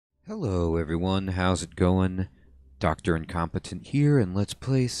Hello everyone, how's it going? Dr. Incompetent here, and let's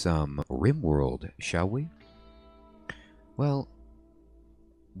play some RimWorld, shall we? Well,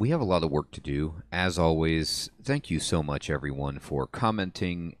 we have a lot of work to do. As always, thank you so much everyone for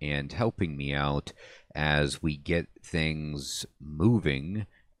commenting and helping me out as we get things moving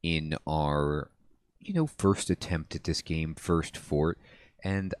in our, first attempt at this game, first fort.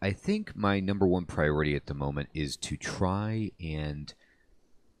 And I think my number one priority at the moment is to try and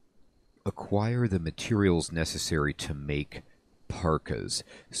acquire the materials necessary to make parkas.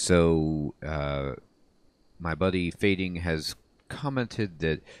 So, my buddy Fading has commented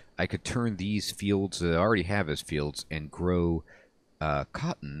that I could turn these fields that I already have as fields and grow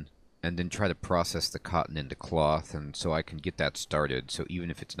cotton and then try to process the cotton into cloth, and so I can get that started. So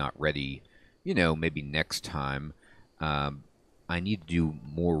even if it's not ready, maybe next time, I need to do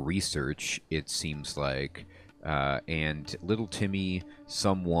more research, it seems like. And little Timmy,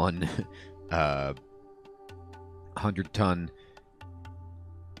 someone, 100-ton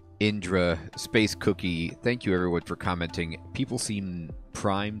Indra Space Cookie, thank you everyone for commenting. People seem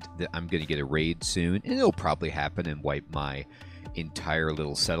primed that I'm going to get a raid soon, and it'll probably happen and wipe my entire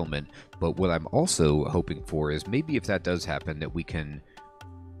little settlement. But what I'm also hoping for is maybe if that does happen, that we can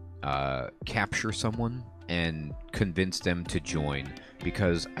capture someone and convince them to join,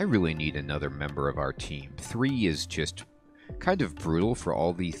 because I really need another member of our team. 3 is just kind of brutal for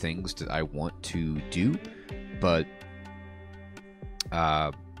all the things that I want to do, but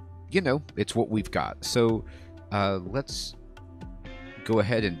it's what we've got. So let's go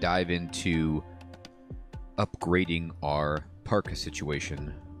ahead and dive into upgrading our parka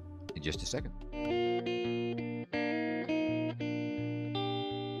situation in just a second.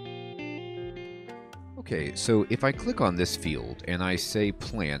 Okay, so if I click on this field and I say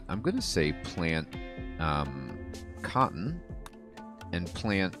plant, I'm going to say plant cotton and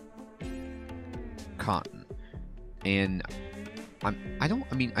plant cotton. And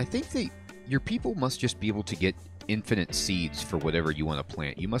I think that your people must just be able to get infinite seeds for whatever you want to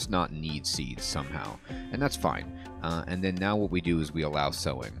plant. You must not need seeds somehow, and that's fine. And then now what we do is we allow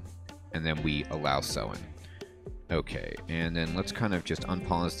sowing, and then we allow sowing. Okay, and then let's kind of just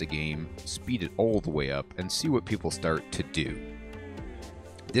unpause the game, speed it all the way up, and see what people start to do.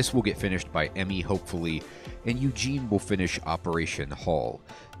 This will get finished by Emmy, hopefully, and Eugene will finish Operation Hall.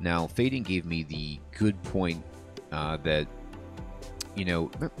 Now, Fading gave me the good point that,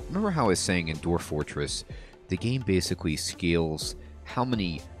 remember how I was saying in Dwarf Fortress, the game basically scales how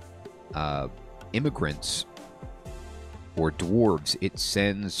many immigrants or dwarves it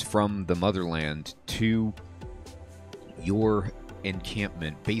sends from the motherland to your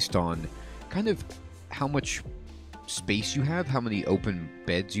encampment based on kind of how much space you have, how many open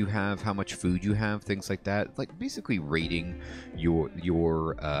beds you have, how much food you have, things like that. Like basically rating your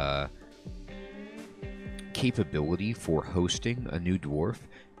capability for hosting a new dwarf.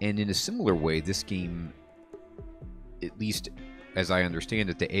 And in a similar way, this game, at least as I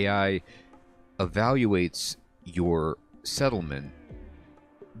understand it, the AI evaluates your settlement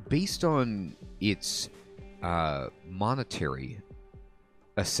based on its monetary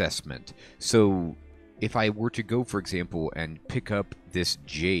assessment. So if I were to go, for example, and pick up this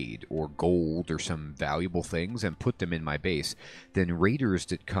jade or gold or some valuable things and put them in my base, then raiders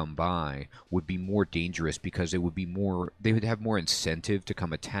that come by would be more dangerous because they would have more incentive to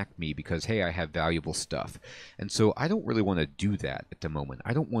come attack me because, hey, I have valuable stuff. And so I don't really want to do that at the moment.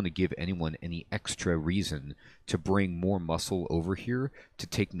 I don't want to give anyone any extra reason to bring more muscle over here to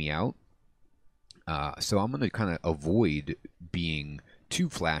take me out. So I'm going to kind of avoid being too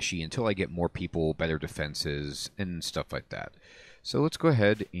flashy until I get more people, better defenses, and stuff like that. So let's go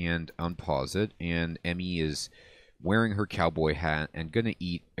ahead and unpause it. And Emmy is wearing her cowboy hat and going to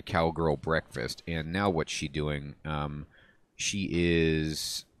eat a cowgirl breakfast. And now what's she doing? She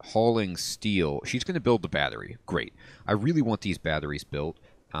is hauling steel. She's going to build the battery. Great. I really want these batteries built.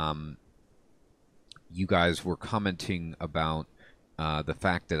 You guys were commenting about the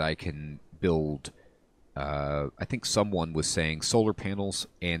fact that I can build... I think someone was saying solar panels,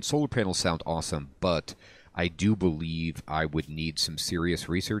 and solar panels sound awesome, but I do believe I would need some serious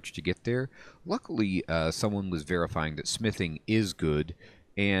research to get there. Luckily, someone was verifying that smithing is good,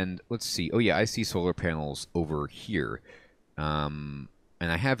 and let's see. Oh yeah, I see solar panels over here, and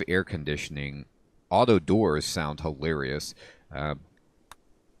I have air conditioning. Auto doors sound hilarious,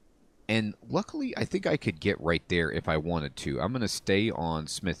 and luckily, I think I could get right there if I wanted to. I'm going to stay on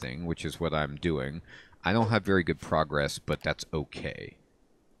smithing, which is what I'm doing. I don't have very good progress, but that's okay.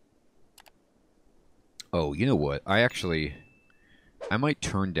 Oh, you know what? I might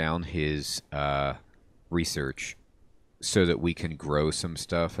turn down his research so that we can grow some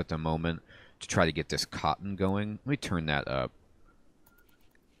stuff at the moment to try to get this cotton going. Let me turn that up.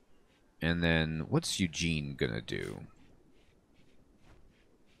 And then what's Eugene going to do?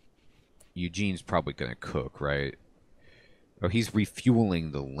 Eugene's probably going to cook, right? Oh, he's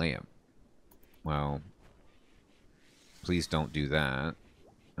refueling the lamp. Well, please don't do that.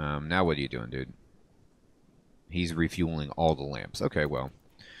 Now what are you doing, dude? He's refueling all the lamps. Okay, well,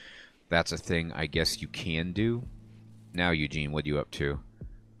 that's a thing I guess you can do. Now, Eugene, what are you up to?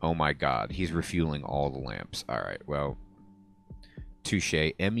 Oh my god, he's refueling all the lamps. Alright, well,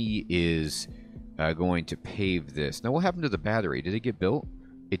 touche. Emmy is going to pave this. Now, what happened to the battery? Did it get built?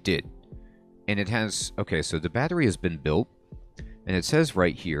 It did. And it has... Okay, so the battery has been built. And it says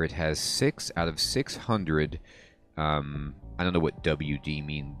right here it has 6 out of 600... I don't know what WD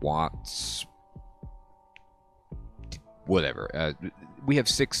mean. Watts... Whatever. We have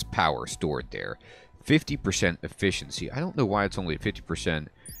 6 power stored there. 50% efficiency. I don't know why it's only 50%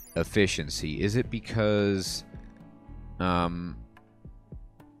 efficiency. Is it because...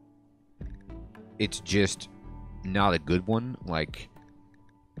 it's just not a good one? Like...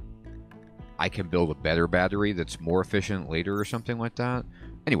 I can build a better battery that's more efficient later or something like that.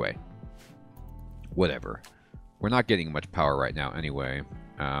 Anyway, whatever. We're not getting much power right now anyway,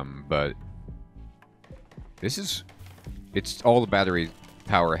 but this is... It's all the battery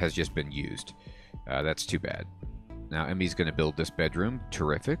power has just been used. That's too bad. Now, Emmy's going to build this bedroom.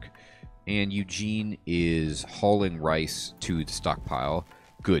 Terrific. And Eugene is hauling rice to the stockpile.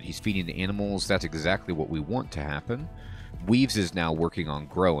 Good. He's feeding the animals. That's exactly what we want to happen. Weaves is now working on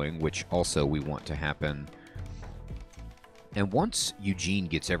growing, which also we want to happen. And once Eugene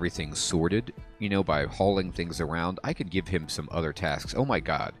gets everything sorted, you know, by hauling things around, I could give him some other tasks. Oh my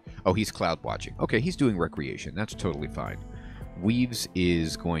god. Oh, he's cloud watching. Okay, he's doing recreation. That's totally fine. Weaves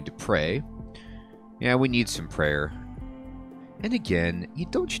is going to pray. Yeah, we need some prayer. And again,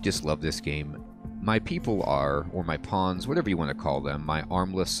 don't you just love this game? My people are, or my pawns, whatever you want to call them, my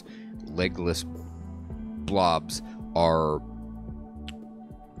armless, legless blobs are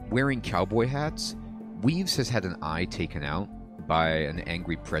wearing cowboy hats. Weaves has had an eye taken out by an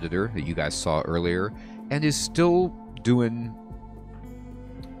angry predator that you guys saw earlier and is still doing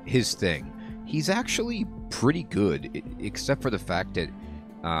his thing. He's actually pretty good, except for the fact that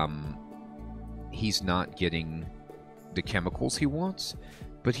he's not getting the chemicals he wants.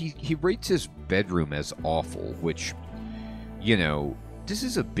 But he rates his bedroom as awful, which, you know, this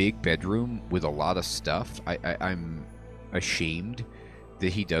is a big bedroom with a lot of stuff. I'm ashamed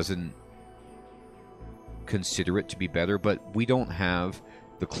that he doesn't consider it to be better, but we don't have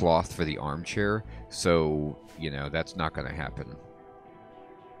the cloth for the armchair, so, you know, that's not going to happen.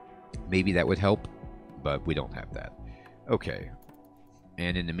 Maybe that would help, but we don't have that. Okay.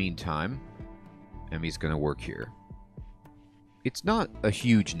 And in the meantime, Emmy's going to work here. It's not a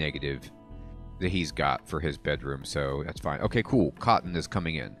huge negative that he's got for his bedroom, so that's fine. Okay, cool. Cotton is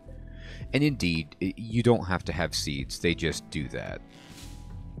coming in. And indeed, you don't have to have seeds. They just do that.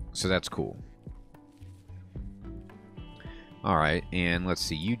 So that's cool. Alright, and let's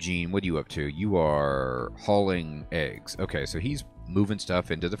see. Eugene, what are you up to? You are hauling eggs. Okay, so he's moving stuff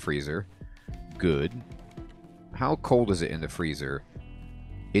into the freezer. Good. How cold is it in the freezer?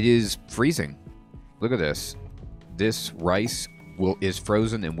 It is freezing. Look at this. This rice is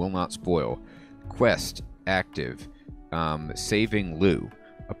frozen and will not spoil. Quest active. Saving Lou.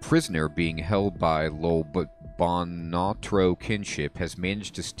 A prisoner being held by Bonotro kinship has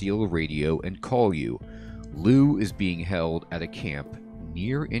managed to steal a radio and call you. Lou is being held at a camp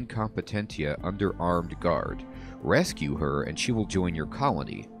near Incompetentia under armed guard. Rescue her and she will join your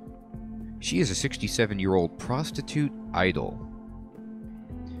colony. She is a 67-year-old prostitute idol.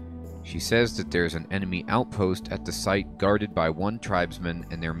 She says that there's an enemy outpost at the site guarded by one tribesman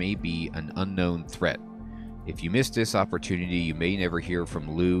and there may be an unknown threat. If you miss this opportunity, you may never hear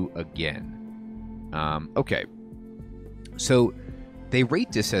from Lou again. Okay. So, they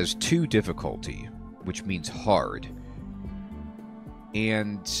rate this as 2 difficulty, which means hard.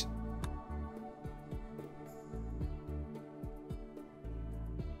 And...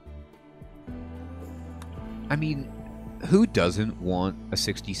 I mean, who doesn't want a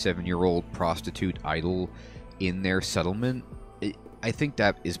 67-year-old prostitute idol in their settlement? I think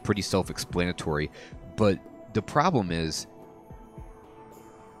that is pretty self-explanatory, but the problem is,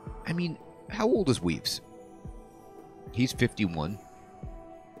 I mean, how old is Weaves? He's 51.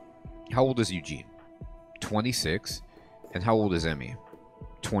 How old is Eugene? 26. And how old is Emmy?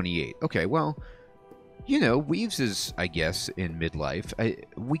 28. Okay, well, you know, Weaves is, I guess, in midlife.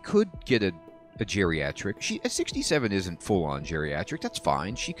 We could get a geriatric. At 67 isn't full-on geriatric. That's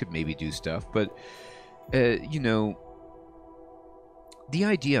fine. She could maybe do stuff, but, you know, The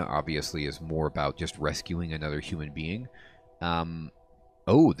idea, obviously, is more about just rescuing another human being.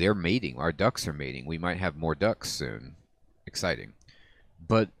 Oh, they're mating. Our ducks are mating. We might have more ducks soon. Exciting.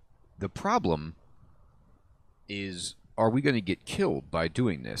 But the problem is, are we going to get killed by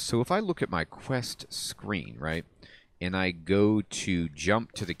doing this? So if I look at my quest screen, right, and I go to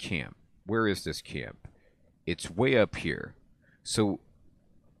jump to the camp, where is this camp? It's way up here. So,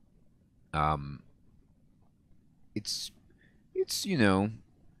 it's you know,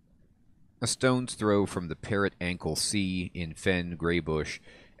 a stone's throw from the Parrot Ankle Sea in Fen Greybush,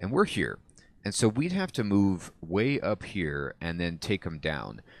 and we're here. And so we'd have to move way up here and then take them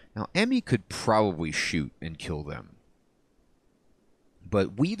down. Now, Emmy could probably shoot and kill them.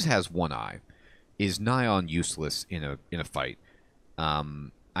 But Weaves has one eye, is nigh on useless in a fight.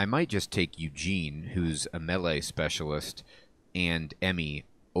 I might just take Eugene, who's a melee specialist, and Emmy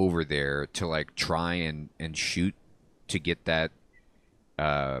over there to, like, try and shoot to get that,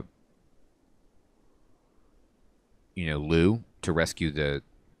 Lou, to rescue the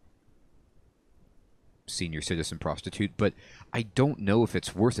senior citizen prostitute, but I don't know if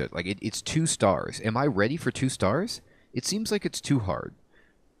it's worth it. Like, it's 2 stars. Am I ready for 2 stars? It seems like it's too hard.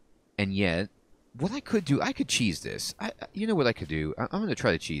 And yet, what I could do, I could cheese this. You know what I could do? I'm going to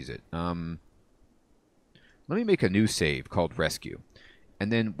try to cheese it. Let me make a new save called Rescue.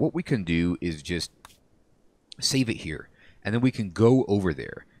 And then what we can do is just save it here. And then we can go over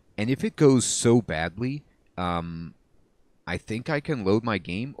there. And if it goes so badly, I think I can load my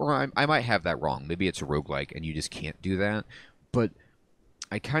game, or I might have that wrong. Maybe it's a roguelike and you just can't do that. But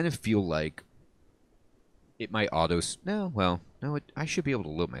I kind of feel like it might auto... No, I should be able to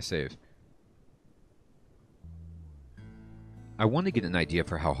load my save. I want to get an idea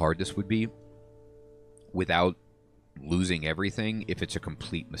for how hard this would be without losing everything if it's a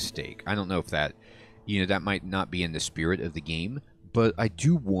complete mistake. I don't know if that... that might not be in the spirit of the game, but I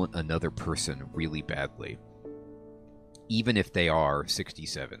do want another person really badly. Even if they are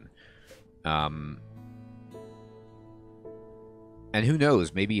 67. And who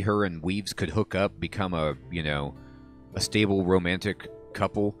knows, maybe her and Weaves could hook up, become a stable romantic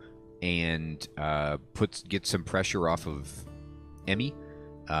couple, and get some pressure off of Emmy,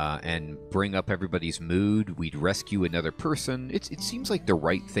 and bring up everybody's mood. We'd rescue another person. It seems like the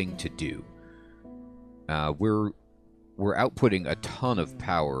right thing to do. We're outputting a ton of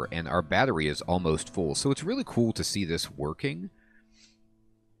power, and our battery is almost full. So it's really cool to see this working.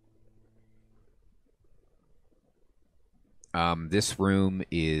 This room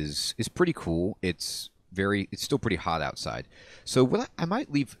is pretty cool. It's still pretty hot outside. So what I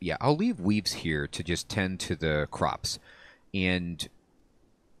might leave, I'll leave Weaves here to just tend to the crops. And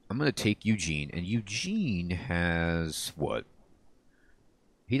I'm going to take Eugene, and Eugene has what?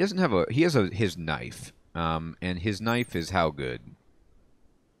 He doesn't have his knife. And his knife is how good?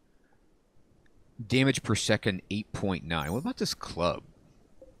 Damage per second, 8.9. What about this club?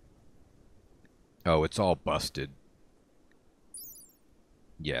 Oh, it's all busted.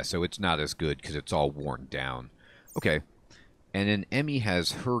 Yeah, so it's not as good because it's all worn down. Okay. And then Emmy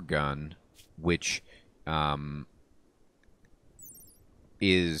has her gun, which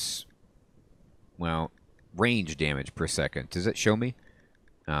is, well, range damage per second. Does it show me?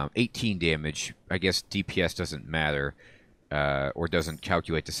 18 damage. I guess DPS doesn't matter, or doesn't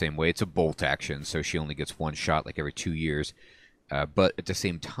calculate the same way. It's a bolt action, so she only gets 1 shot like every 2 years. But at the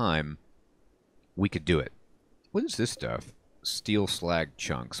same time, we could do it. What is this stuff? Steel slag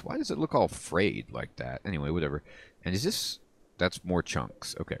chunks. Why does it look all frayed like that? Anyway, whatever. And is this... That's more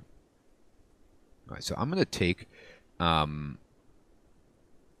chunks. Okay. Alright, so I'm going to take... I'm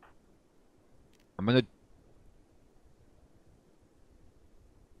going to...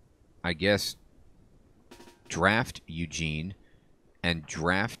 I guess, draft Eugene and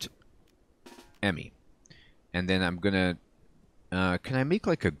draft Emmy. And then I'm going to... can I make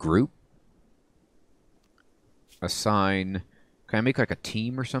like a group? Assign... Can I make like a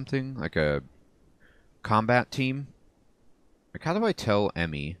team or something? Like a combat team? Like, how do I tell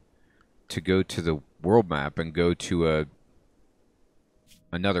Emmy to go to the world map and go to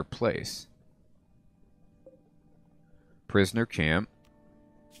another place? Prisoner camp.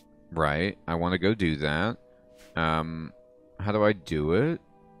 Right. I want to go do that. How do I do it?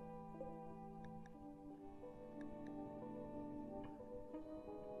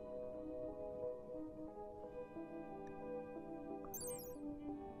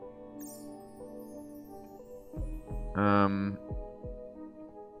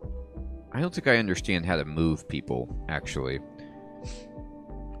 I don't think I understand how to move people, actually.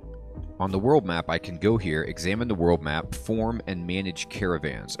 On the world map, I can go here, examine the world map, form and manage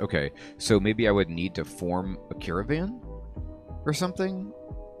caravans. Okay, so maybe I would need to form a caravan? or something.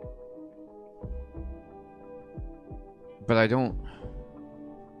 But I don't...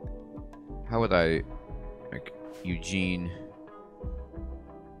 How would I... Like, Eugene...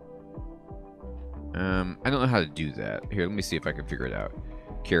 I don't know how to do that. Here, let me see if I can figure it out.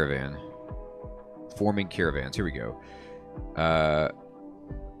 Caravan. Forming caravans. Here we go.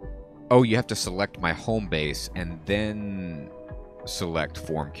 Oh, you have to select my home base and then select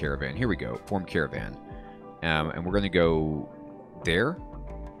form caravan. Here we go. Form caravan. And we're going to go there.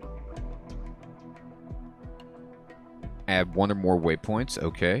 Add one or more waypoints.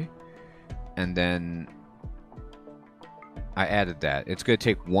 Okay. And then I added that. It's going to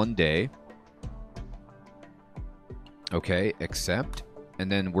take 1 day. Okay, accept.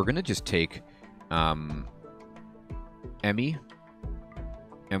 And then we're going to just take Emmy. And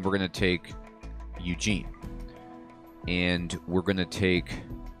we're going to take Eugene. And we're going to take...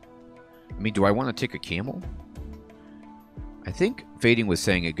 I mean, do I want to take a camel? I think Fading was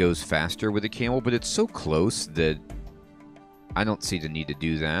saying it goes faster with a camel, but it's so close that I don't see the need to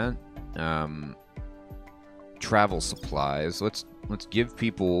do that. Travel supplies. Let's give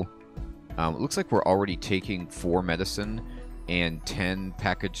people... it looks like we're already taking 4 medicine and 10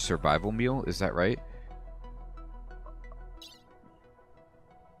 packaged survival meal. Is that right?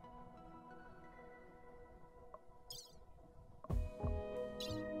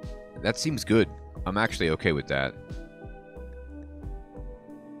 That seems good. I'm actually okay with that.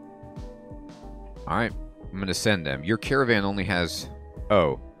 Alright. I'm going to send them. Your caravan only has...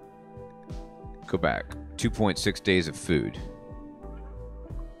 Oh. Go back. 2.6 days of food.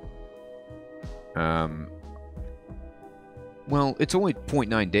 Well, it's only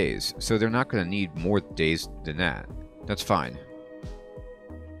 0.9 days, so they're not going to need more days than that. That's fine.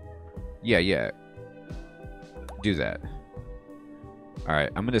 Yeah. Do that.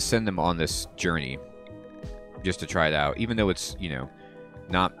 Alright, I'm going to send them on this journey just to try it out, even though it's, you know,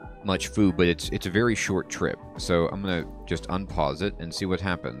 not much food, but it's a very short trip. So I'm going to just unpause it and see what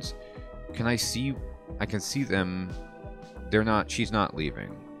happens. Can I see... I can see them... They're not... She's not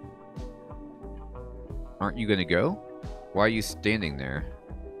leaving. Aren't you going to go? Why are you standing there?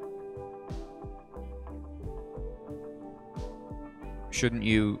 Shouldn't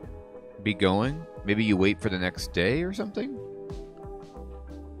you be going? Maybe you wait for the next day or something?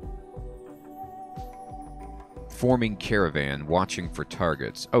 Forming caravan, watching for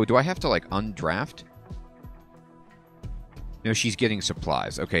targets. Oh, do I have to, like, undraft? No, she's getting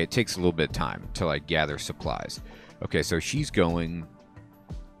supplies. Okay, it takes a little bit of time to, like, gather supplies. Okay, so she's going...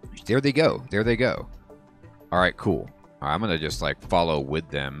 There they go. There they go. Alright, cool. I'm going to just, like, follow with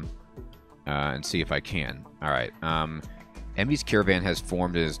them and see if I can. Alright, Emmy's caravan has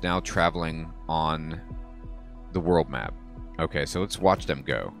formed and is now traveling on the world map. Okay, so let's watch them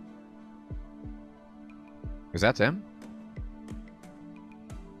go. Is that them?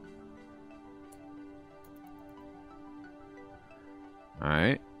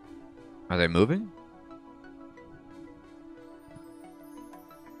 Alright. Are they moving?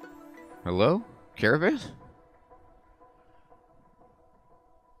 Hello? Caravan?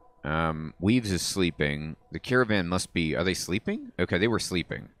 Weaves is sleeping. The caravan must be... Are they sleeping? Okay, they were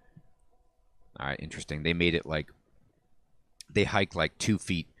sleeping. Alright, interesting. They made it like... They hiked like 2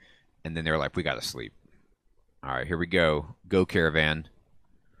 feet, and then they're like, we gotta sleep. Alright, here we go. Go, caravan.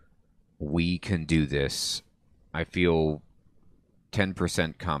 We can do this. I feel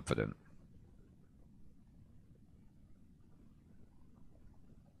 10% confident.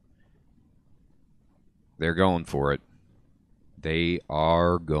 They're going for it. They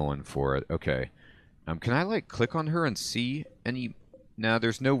are going for it. Okay. Can I, like, click on her and see any... No,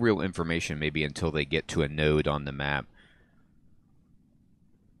 there's no real information maybe until they get to a node on the map.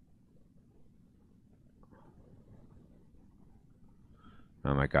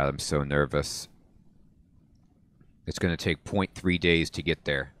 Oh my god, I'm so nervous. It's going to take 0.3 days to get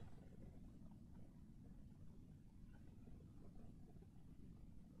there.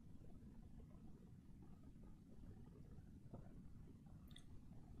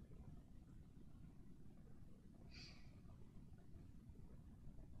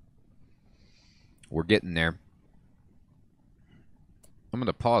 We're getting there. I'm going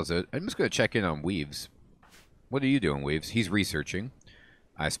to pause it. I'm just going to check in on Weaves. What are you doing, Weaves? He's researching,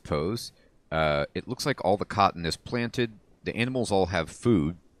 I suppose. It looks like all the cotton is planted. The animals all have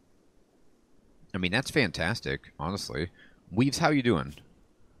food. I mean, that's fantastic, honestly. Weaves, how you doing?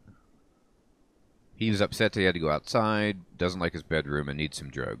 He was upset that he had to go outside, doesn't like his bedroom, and needs some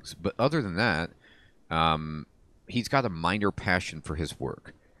drugs. But other than that, he's got a minor passion for his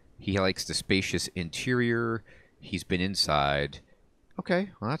work. He likes the spacious interior. He's been inside. Okay,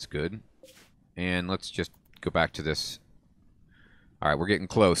 well, that's good. And let's just go back to this Alright, we're getting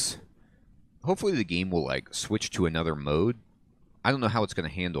close. Hopefully the game will, like, switch to another mode. I don't know how it's going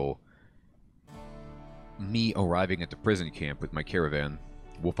to handle me arriving at the prison camp with my caravan.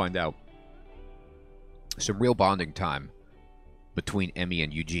 We'll find out. Some real bonding time between Emmy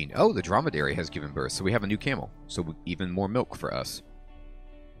and Eugene. Oh, the dromedary has given birth, so we have a new camel. So even more milk for us.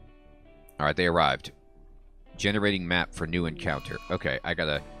 Alright, they arrived. Generating map for new encounter. Okay, I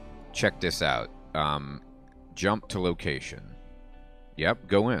gotta check this out. Jump to location. Yep,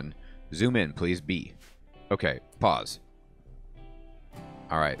 go in. Zoom in, please, B. Okay, pause.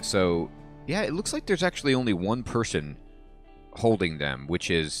 Alright, so, yeah, it looks like there's actually only one person holding them, which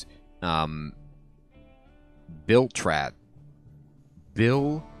is, Bill Traxis,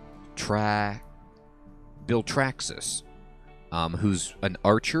 who's an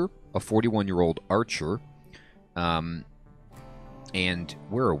archer, a 41-year-old archer. And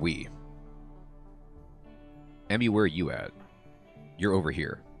where are we? Emmy, where are you at? You're over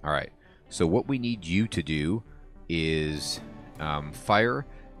here. All right. So what we need you to do is fire.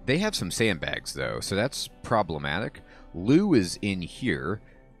 They have some sandbags, though, so that's problematic. Lou is in here,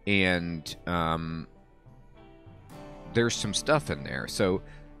 and there's some stuff in there. So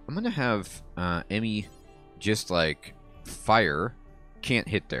I'm going to have Emmy just, like, fire. Can't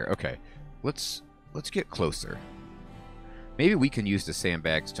hit there. Okay. Let's get closer. Maybe we can use the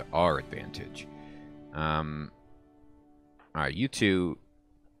sandbags to our advantage. Alright, you two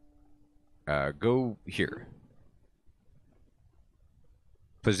go here.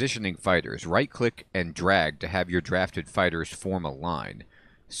 Positioning fighters. Right-click and drag to have your drafted fighters form a line.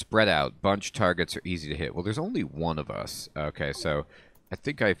 Spread out. Bunch targets are easy to hit. Well, there's only one of us. Okay, so I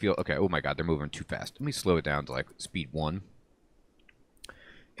think I feel... Okay, oh my god, they're moving too fast. Let me slow it down to, like, speed 1.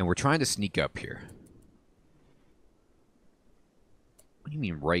 And we're trying to sneak up here. What do you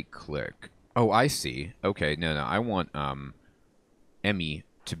mean right-click? Oh, I see. Okay, no. I want Emmy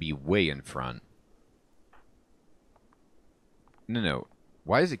to be way in front. No.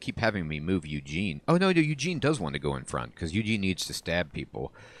 Why does it keep having me move Eugene? Oh, no, Eugene does want to go in front, because Eugene needs to stab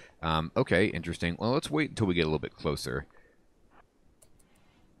people. Okay, interesting. Well, let's wait until we get a little bit closer.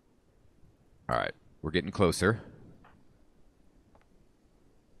 Alright, we're getting closer.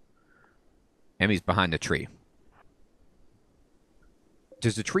 Emmy's behind the tree.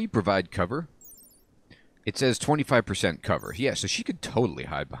 Does the tree provide cover? It says 25% cover. Yeah, so she could totally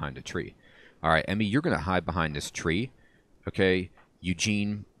hide behind a tree. Alright, Emmy, you're going to hide behind this tree. Okay,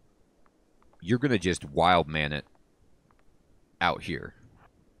 Eugene, you're going to just wild man it out here.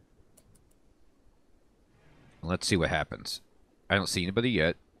 Let's see what happens. I don't see anybody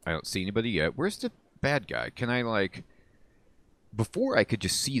yet. Where's the bad guy? Can I, like... Before I could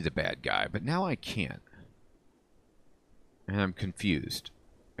just see the bad guy, but now I can't. And I'm confused.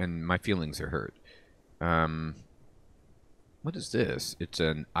 And my feelings are hurt. What is this? It's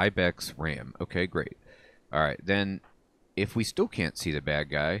an Ibex Ram. Okay, great. Alright, then... If we still can't see the bad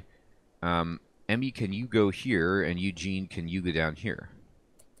guy, Emmy, can you go here, and Eugene, can you go down here?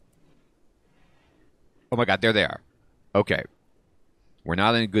 Oh my god, there they are. Okay. We're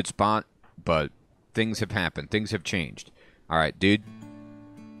not in a good spot, but things have happened. Things have changed. Alright, dude.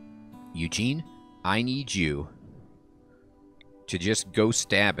 Eugene, I need you to just go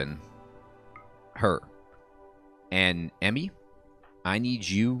stabbing her. And Emmy, I need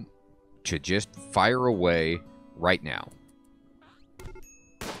you to just fire away right now.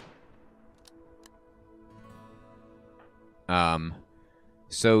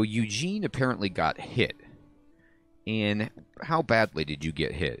 So Eugene apparently got hit. And how badly did you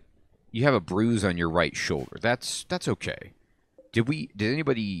get hit? You have a bruise on your right shoulder. That's okay. Did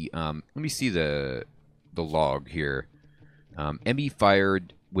anybody, let me see the log here. Emmy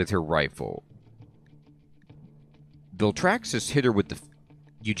fired with her rifle. Viltraxis hit her with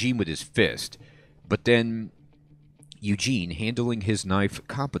Eugene with his fist. But then Eugene, handling his knife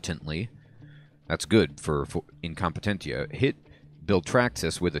competently, that's good for incompetentia, hit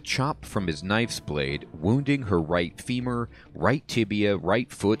Viltraxis with a chop from his knife's blade, wounding her right femur, right tibia,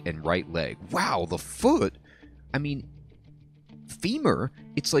 right foot, and right leg. Wow, the foot? I mean, femur,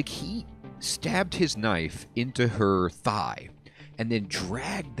 it's like he stabbed his knife into her thigh and then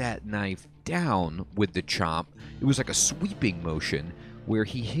dragged that knife down with the chop. It was like a sweeping motion where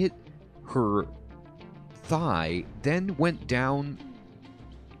he hit her thigh, then went down,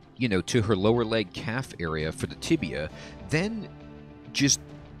 you know, to her lower leg calf area for the tibia, then just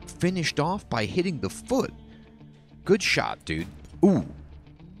finished off by hitting the foot. Good shot, dude. Ooh.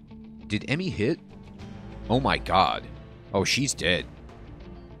 Did Emmy hit? Oh my god. Oh, she's dead.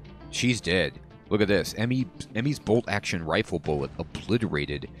 She's dead. Look at this. Emmy's bolt-action rifle bullet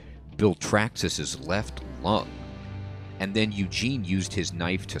obliterated Viltraxis' left lung. And then Eugene used his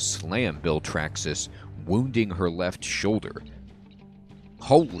knife to slam Biltraxis, wounding her left shoulder.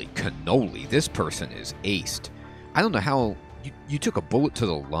 Holy cannoli, this person is aced. I don't know how... You took a bullet to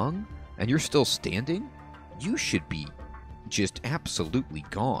the lung, and you're still standing? You should be just absolutely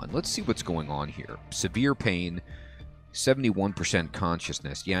gone. Let's see what's going on here. Severe pain, 71%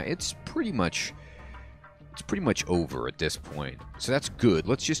 consciousness. Yeah, it's pretty much over at this point. So that's good.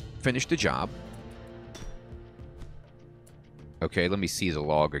 Let's just finish the job. Okay, let me see the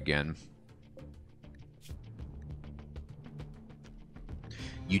log again.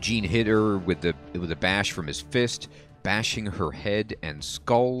 Eugene hit her with a bash from his fist, bashing her head and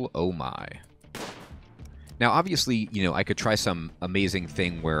skull. Oh my. Now, obviously, you know, I could try some amazing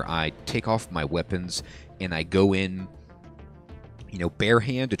thing where I take off my weapons and I go in, you know, bare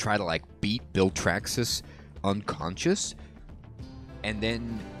hand to try to, like, beat Biltraxis unconscious and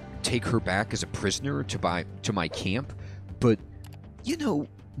then take her back as a prisoner to my camp. But, you know,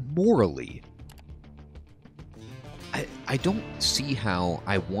 morally, I don't see how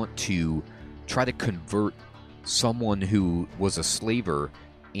I want to try to convert someone who was a slaver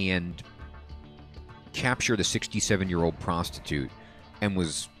and captured a 67-year-old prostitute and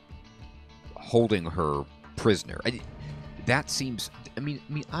was holding her prisoner. That seems... I mean,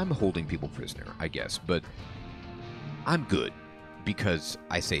 I'm holding people prisoner, I guess, but I'm good because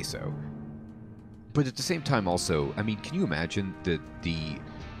I say so. But at the same time also, I mean, can you imagine the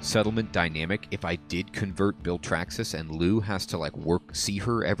settlement dynamic if I did convert Biltraxis and Lou has to, like, see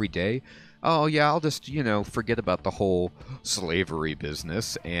her every day? Oh, yeah, I'll just, you know, forget about the whole slavery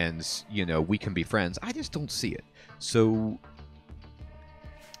business and, you know, we can be friends. I just don't see it. So,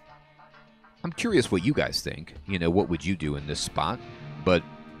 I'm curious what you guys think. You know, what would you do in this spot? But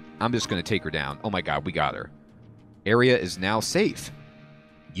I'm just going to take her down. Oh my god, we got her. Area is now safe.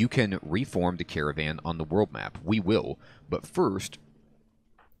 You can reform the caravan on the world map. We will. But first,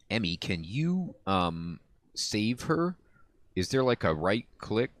 Emmy, can you save her? Is there like a right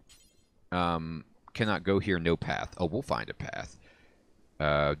click? Cannot go here, no path. Oh, we'll find a path.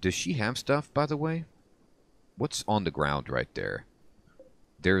 Does she have stuff, by the way? What's on the ground right there?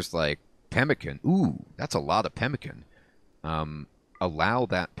 There's like pemmican. Ooh, that's a lot of pemmican. Allow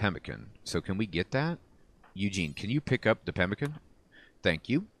that pemmican. So can we get that? Eugene, can you pick up the pemmican? Thank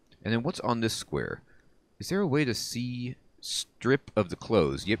you. And then what's on this square? Is there a way to see strip of the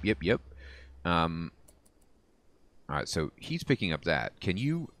clothes? Yep. Alright, so he's picking up that. Can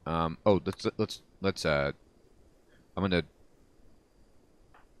you oh, let's I'm gonna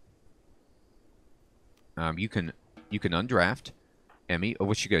you can undraft Emmy. Oh,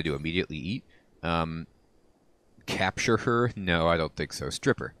 what's she gonna do? Immediately eat? Capture her? No, I don't think so.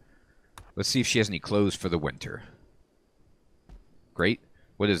 Strip her. Let's see if she has any clothes for the winter. Great.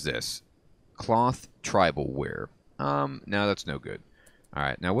 What is this? Cloth tribal wear. No, that's no good.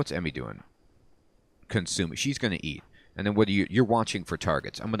 Alright, now what's Emmy doing? Consume it. She's going to eat. And then what do you're watching for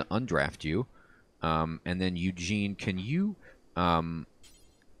targets. I'm going to undraft you. And then Eugene, can you go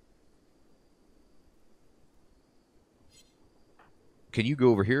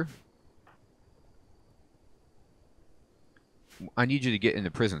over here? I need you to get in the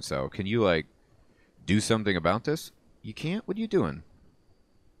prison cell. Can you, like, do something about this? You can't? What are you doing?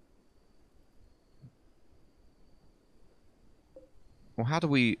 Well, how do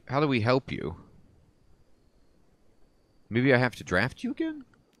we help you? Maybe I have to draft you again?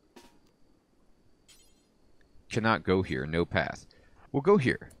 Cannot go here. No path. Well, go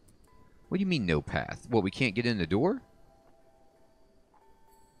here. What do you mean, no path? Well, we can't get in the door?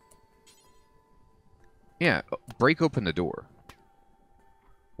 Yeah, break open the door.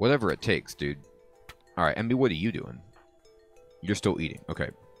 Whatever it takes, dude. Alright, Emmy, what are you doing? You're still eating.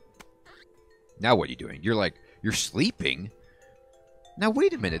 Okay. Now what are you doing? You're sleeping? Now,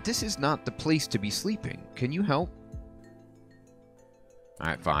 wait a minute. This is not the place to be sleeping. Can you help?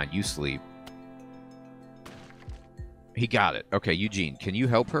 Alright, fine. You sleep. He got it. Okay, Eugene, can you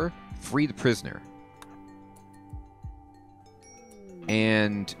help her? Free the prisoner.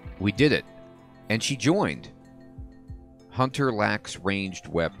 And we did it. And she joined. Hunter lacks ranged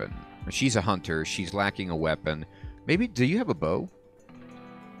weapon. She's a hunter. She's lacking a weapon. Maybe, do you have a bow?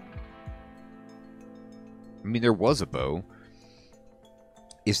 I mean, there was a bow.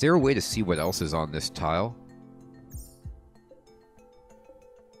 Is there a way to see what else is on this tile?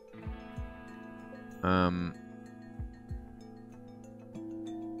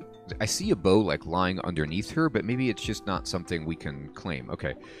 I see a bow, like, lying underneath her, but maybe it's just not something we can claim.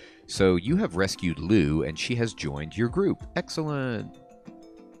 Okay. So you have rescued Lou, and she has joined your group. Excellent!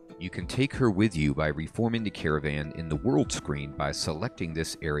 You can take her with you by reforming the caravan in the world screen by selecting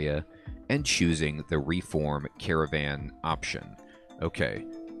this area and choosing the Reform Caravan option. Okay.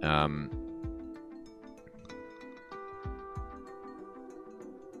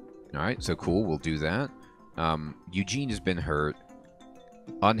 Alright, so cool, we'll do that. Eugene has been hurt.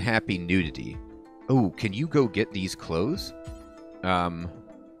 Unhappy nudity. Oh, can you go get these clothes?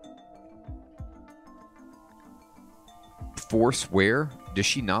 Force wear? Does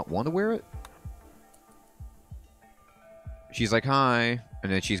she not want to wear it? She's like, hi.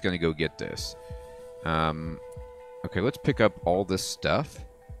 And then she's going to go get this. Okay, let's pick up all this stuff.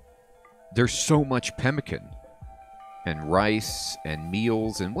 There's so much pemmican. And rice and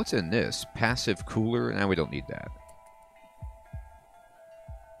meals. And what's in this? Passive cooler? Now we don't need that.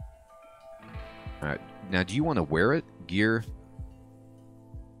 Alright, now do you want to wear it? Gear?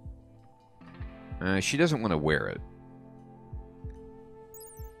 She doesn't want to wear it.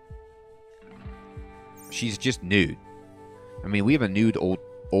 She's just nude. I mean, we have a nude old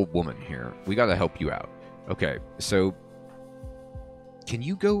woman here. We gotta help you out. Okay, so... Can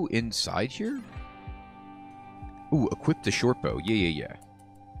you go inside here? Ooh, equip the short bow. Yeah.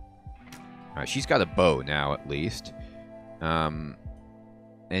 Alright, she's got a bow now, at least. And...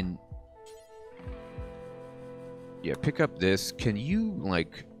 Yeah, pick up this. Can you,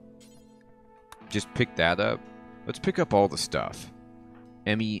 like... just pick that up? Let's pick up all the stuff.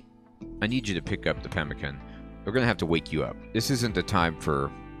 Emmy, I need you to pick up the pemmican. We're gonna have to wake you up. This isn't the time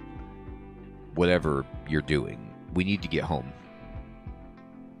for whatever you're doing. We need to get home.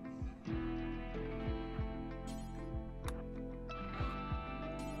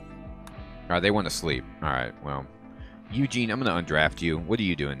 Alright, they want to sleep. Alright, well. Eugene, I'm gonna undraft you. What are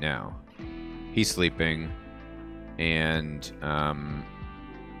you doing now? He's sleeping. And,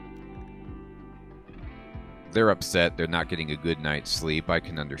 they're upset. They're not getting a good night's sleep. I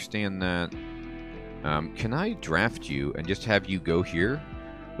can understand that. Can I draft you and just have you go here?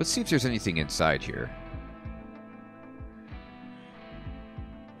 Let's see if there's anything inside here.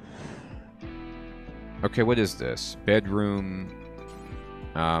 Okay, what is this? Bedroom.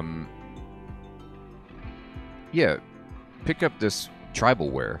 Yeah. Pick up this tribal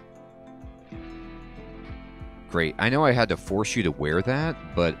wear. Great. I know I had to force you to wear that,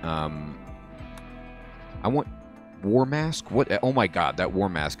 but, I want... War mask? What? Oh my god, that war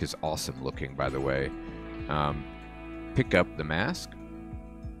mask is awesome looking, by the way. Pick up the mask.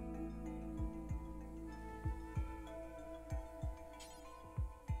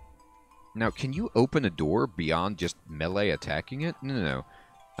 Now, can you open a door beyond just melee attacking it? No.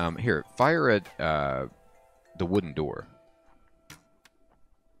 Here, fire at the wooden door.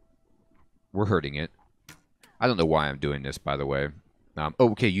 We're hurting it. I don't know why I'm doing this, by the way. Oh,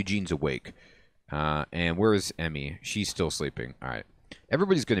 okay, Eugene's awake. And where is Emmy? She's still sleeping. Alright.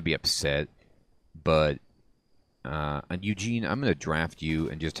 Everybody's going to be upset, but and Eugene, I'm going to draft you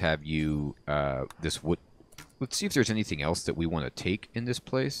and just have you this wood. Let's see if there's anything else that we want to take in this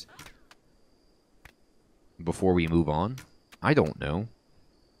place before we move on. I don't know.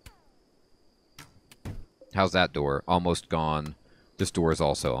 How's that door? Almost gone. This door is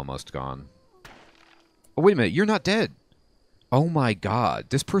also almost gone. Oh, wait a minute. You're not dead. Oh my god.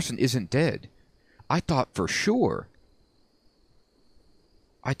 This person isn't dead. I thought for sure.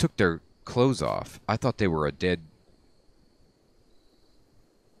 I took their clothes off. I thought they were a dead...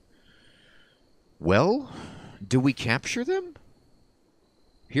 Well, do we capture them?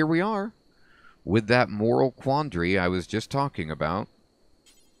 Here we are. With that moral quandary I was just talking about.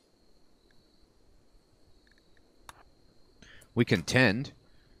 We can tend.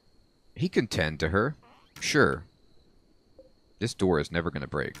 He can tend to her. Sure. This door is never going to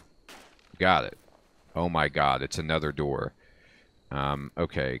break. Got it. Oh my god, it's another door.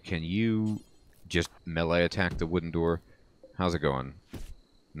 Okay, can you just melee attack the wooden door? How's it going?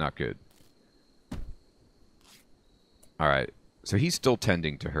 Not good. Alright, so he's still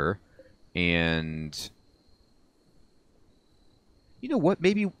tending to her. And... You know what?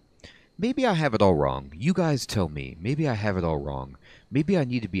 Maybe I have it all wrong. You guys tell me. Maybe I have it all wrong. Maybe I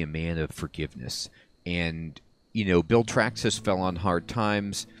need to be a man of forgiveness. And, you know, Bill Traxxas fell on hard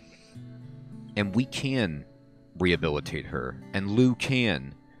times... And we can rehabilitate her. And Lou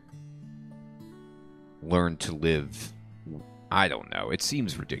can learn to live... I don't know. It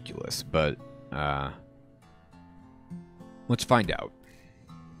seems ridiculous, but... let's find out.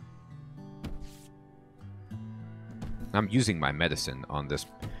 I'm using my medicine on this.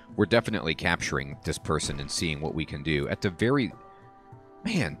 We're definitely capturing this person and seeing what we can do. At the very...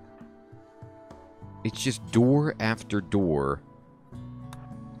 Man. It's just door after door...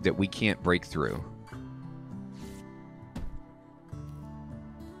 that we can't break through.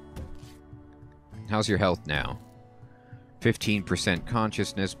 How's your health now? 15%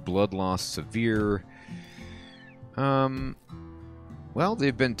 consciousness, blood loss severe. Well,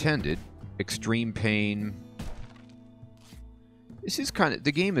 they've been tended. Extreme pain. This is kind of...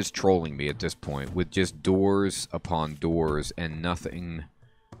 The game is trolling me at this point with just doors upon doors and nothing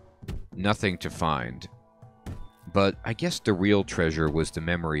to find. But I guess the real treasure was the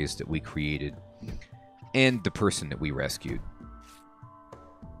memories that we created and the person that we rescued.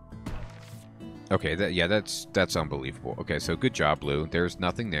 Okay, that's unbelievable. Okay, so good job, Blue. There's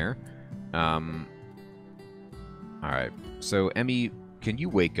nothing there. Alright, so Emmy, can you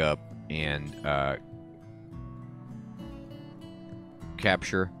wake up and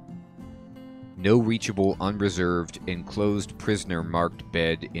capture? No reachable, unreserved, enclosed prisoner marked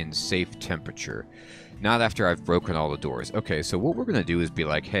bed in safe temperature. Not after I've broken all the doors. Okay, so what we're going to do is be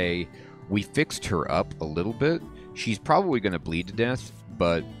like, hey, we fixed her up a little bit. She's probably going to bleed to death,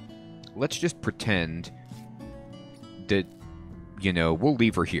 but let's just pretend that, you know, we'll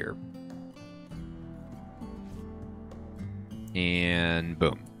leave her here. And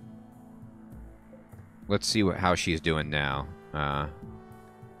boom. Let's see how she's doing now.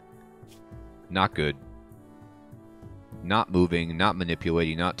 Not good. Not moving, not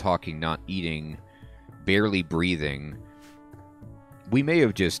manipulating, not talking, not eating, barely breathing. We may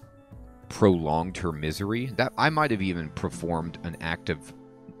have just prolonged her misery. That I might have even performed an act of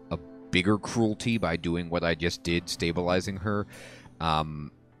a bigger cruelty by doing what I just did, stabilizing her, and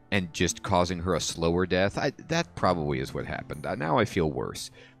just causing her a slower death. That probably is what happened. Now I feel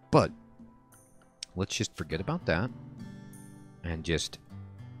worse. But let's just forget about that and just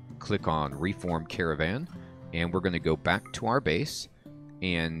click on Reform Caravan, and we're going to go back to our base,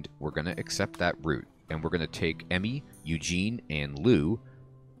 and we're going to accept that route. And we're going to take Emmy, Eugene, and Lou.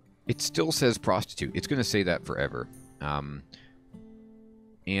 It still says prostitute. It's going to say that forever.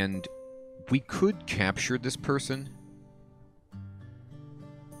 And we could capture this person.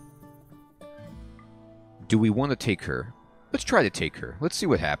 Do we want to take her? Let's try to take her. Let's see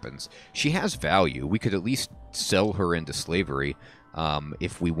what happens. She has value. We could at least sell her into slavery.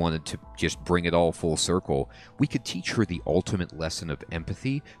 If we wanted to just bring it all full circle, we could teach her the ultimate lesson of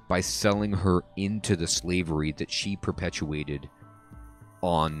empathy by selling her into the slavery that she perpetuated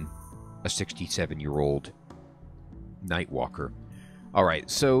on a 67-year-old Nightwalker.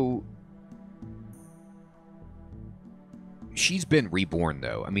 Alright, so she's been reborn,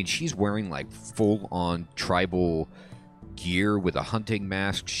 though. I mean, she's wearing, like, full-on tribal gear with a hunting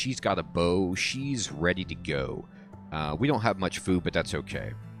mask. She's got a bow. She's ready to go. We don't have much food, but that's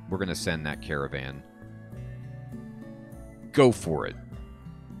okay. We're going to send that caravan. Go for it.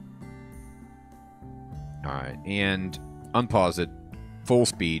 Alright, and unpause it. Full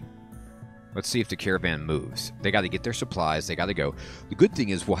speed. Let's see if the caravan moves. They got to get their supplies. They got to go. The good thing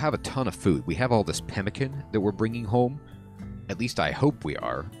is we'll have a ton of food. We have all this pemmican that we're bringing home. At least I hope we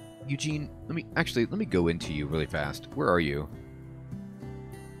are. Eugene, let me go into you really fast. Where are you?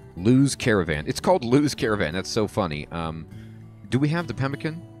 Lou's Caravan. It's called Lou's Caravan. That's so funny. Do we have the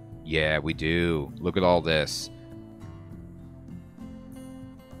pemmican? Yeah, we do. Look at all this.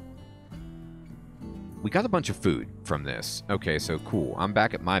 We got a bunch of food from this. Okay, so cool. I'm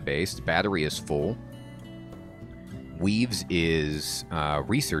back at my base. The battery is full. Weaves is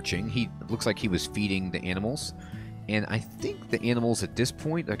researching. He looks like he was feeding the animals. And I think the animals at this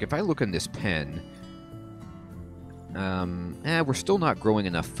point, like if I look in this pen, we're still not growing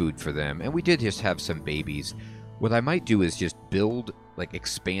enough food for them. And we did just have some babies. What I might do is just build, like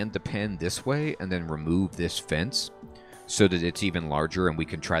expand the pen this way and then remove this fence so that it's even larger and we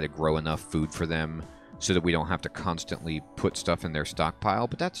can try to grow enough food for them so that we don't have to constantly put stuff in their stockpile.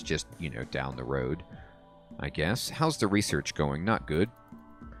 But that's just, you know, down the road, I guess. How's the research going? Not good.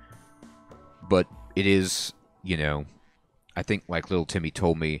 But it is, you know, I think like little Timmy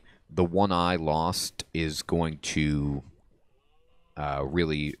told me, the one eye lost is going to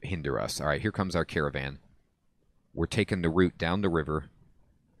really hinder us. All right, here comes our caravan. We're taking the route down the river.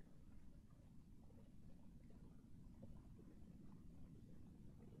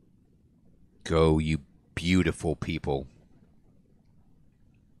 Go, you beautiful people.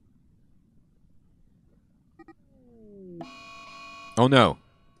 Oh no.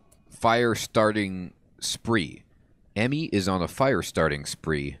 Fire starting spree. Emmy is on a fire starting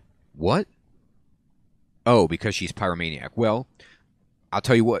spree. What? Oh, because she's pyromaniac. Well, I'll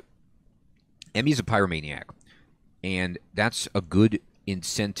tell you what. Emmy's a pyromaniac. And that's a good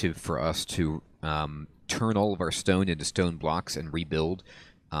incentive for us to turn all of our stone into stone blocks and rebuild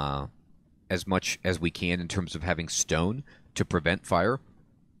as much as we can in terms of having stone to prevent fire.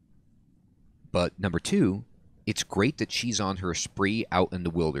 But number two, it's great that she's on her spree out in the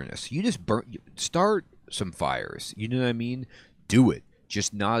wilderness. You just start some fires. You know what I mean? Do it.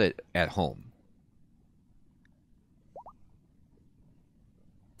 Just not at home.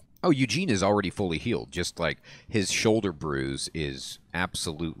 Oh, Eugene is already fully healed. Just like his shoulder bruise is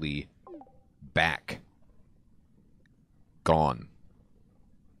absolutely back. Gone.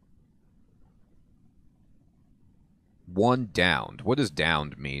 One downed. What does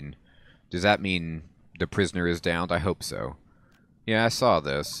downed mean? Does that mean the prisoner is downed? I hope so. Yeah, I saw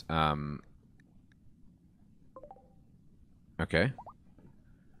this. Okay.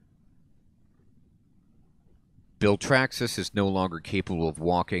 Biltraxis is no longer capable of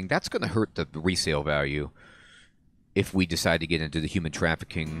walking. That's going to hurt the resale value if we decide to get into the human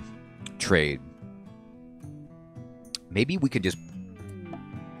trafficking trade. Maybe we can just...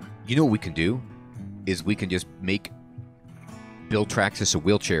 You know what we can do? Is we can just make Biltraxis a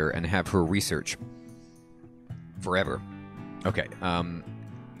wheelchair and have her research forever. Okay,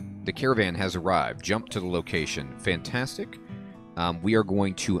 the caravan has arrived. Jump to the location. Fantastic. We are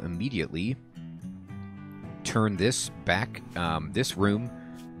going to immediately turn this back, this room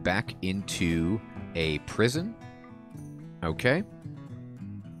back into a prison. Okay.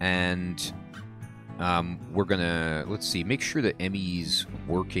 And we're gonna, let's see, make sure that Emmy's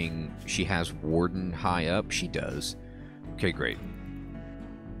working. She has Warden high up. She does. Okay, great.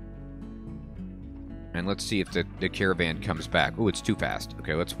 And let's see if the caravan comes back. Oh, it's too fast.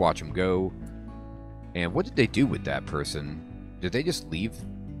 Okay, let's watch them go. And what did they do with that person? Did they just leave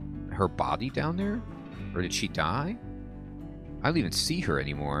her body down there? Or did she die? I don't even see her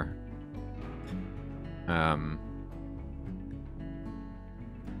anymore.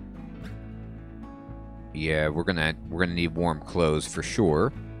 Yeah, we're gonna need warm clothes for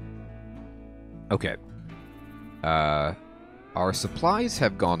sure. Okay. Our supplies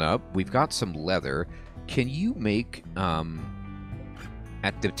have gone up. We've got some leather. Can you make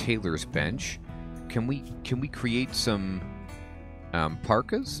at the tailor's bench? Can we create some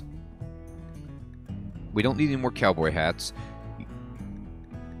parkas? We don't need any more cowboy hats.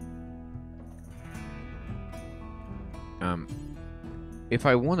 If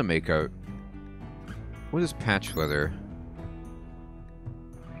I want to make a... What is patch leather?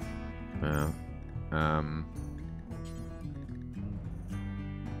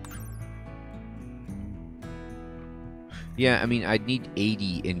 Yeah, I mean, I'd need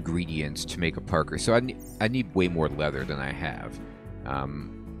 80 ingredients to make a parka, so I need way more leather than I have.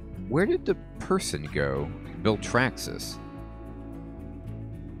 Where did the person go? Biltraxis.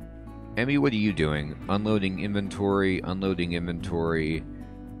 Emmy, what are you doing? Unloading inventory, unloading inventory,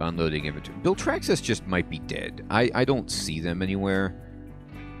 unloading inventory. Biltraxis just might be dead. I don't see them anywhere.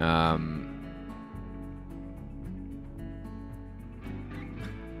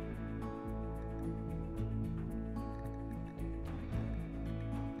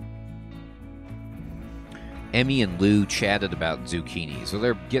 Emmy and Lou chatted about zucchini, so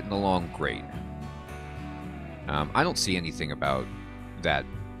they're getting along great. I don't see anything about that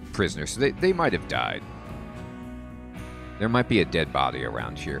prisoner, so they might have died. There might be a dead body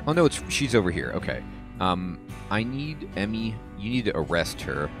around here. Oh no, she's over here. Okay. I need Emmy. You need to arrest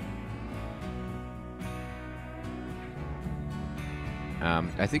her.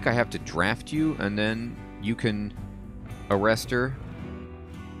 I think I have to draft you, and then you can arrest her.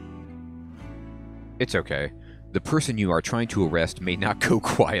 It's okay. The person you are trying to arrest may not go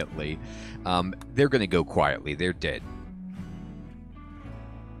quietly. They're going to go quietly. They're dead.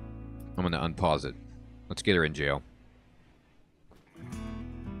 I'm going to unpause it. Let's get her in jail.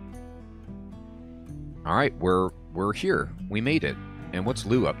 Alright, we're here. We made it. And what's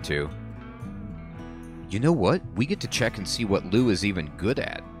Lou up to? You know what? We get to check and see what Lou is even good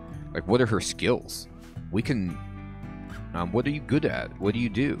at. Like, what are her skills? We can... what are you good at? What do you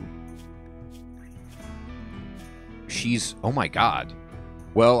do? She's... Oh my god.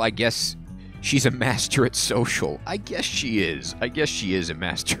 Well, I guess she's a master at social. I guess she is. I guess she is a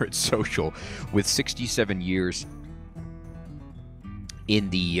master at social with 67 years in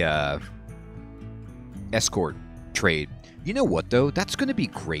the escort trade. You know what, though? That's going to be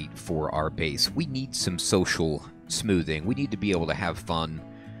great for our base. We need some social smoothing. We need to be able to have fun.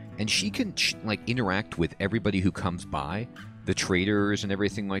 And she can, like, interact with everybody who comes by. The traders and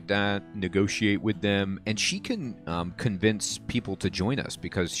everything like that, negotiate with them, and she can convince people to join us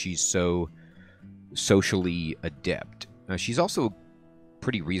because she's so socially adept. She's also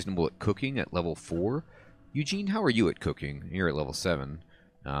pretty reasonable at cooking at level 4. Eugene, how are you at cooking? You're at level 7.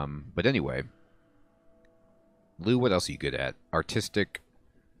 But anyway. Lou, what else are you good at? Artistic.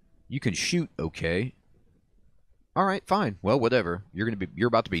 You can shoot okay. Alright, fine. Well, whatever. You're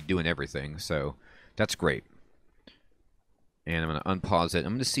about to be doing everything, so that's great. And I'm going to unpause it.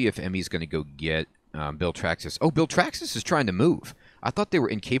 I'm going to see if Emmy's going to go get Bill Traxxas. Oh, Bill Traxxas is trying to move. I thought they were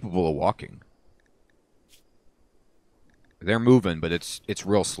incapable of walking. They're moving, but it's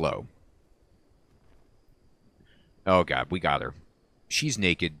real slow. Oh, God, we got her. She's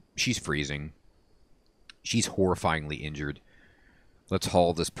naked. She's freezing. She's horrifyingly injured. Let's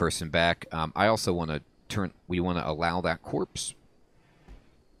haul this person back. I also want to we want to allow that corpse.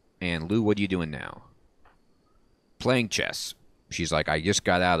 And Lou, what are you doing now? Playing chess. She's like, I just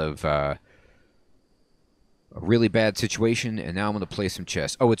got out of a really bad situation, and now I'm going to play some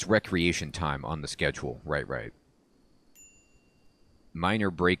chess. Oh, it's recreation time on the schedule. Right, right. Minor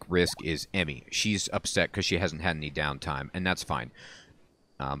break risk is Emmy. She's upset because she hasn't had any downtime, and that's fine.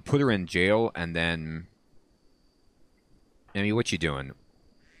 Put her in jail, and then... Emmy, what you doing?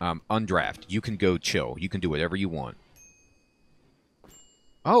 Undraft. You can go chill. You can do whatever you want.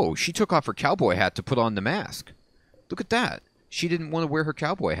 Oh, she took off her cowboy hat to put on the mask. Look at that. She didn't want to wear her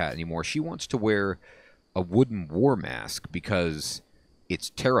cowboy hat anymore. She wants to wear a wooden war mask because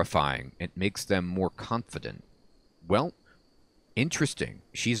it's terrifying. It makes them more confident. Well, interesting.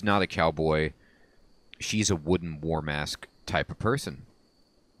 She's not a cowboy. She's a wooden war mask type of person.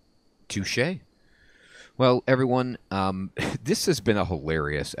 Touché. Well, everyone, this has been a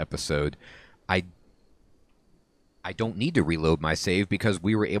hilarious episode. I don't need to reload my save because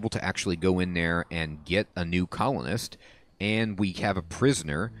we were able to actually go in there and get a new colonist, and we have a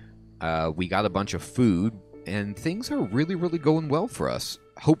prisoner. We got a bunch of food, and things are really, really going well for us,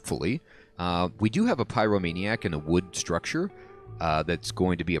 hopefully. We do have a pyromaniac in a wood structure that's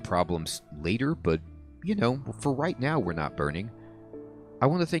going to be a problem later, but, you know, for right now, we're not burning. I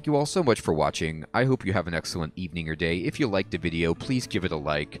want to thank you all so much for watching. I hope you have an excellent evening or day. If you liked the video, please give it a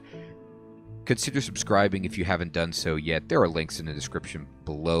like. Consider subscribing if you haven't done so yet. There are links in the description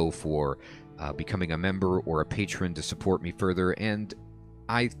below for becoming a member or a patron to support me further. And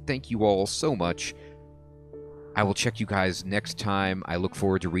I thank you all so much. I will check you guys next time. I look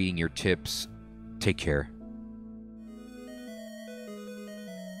forward to reading your tips. Take care.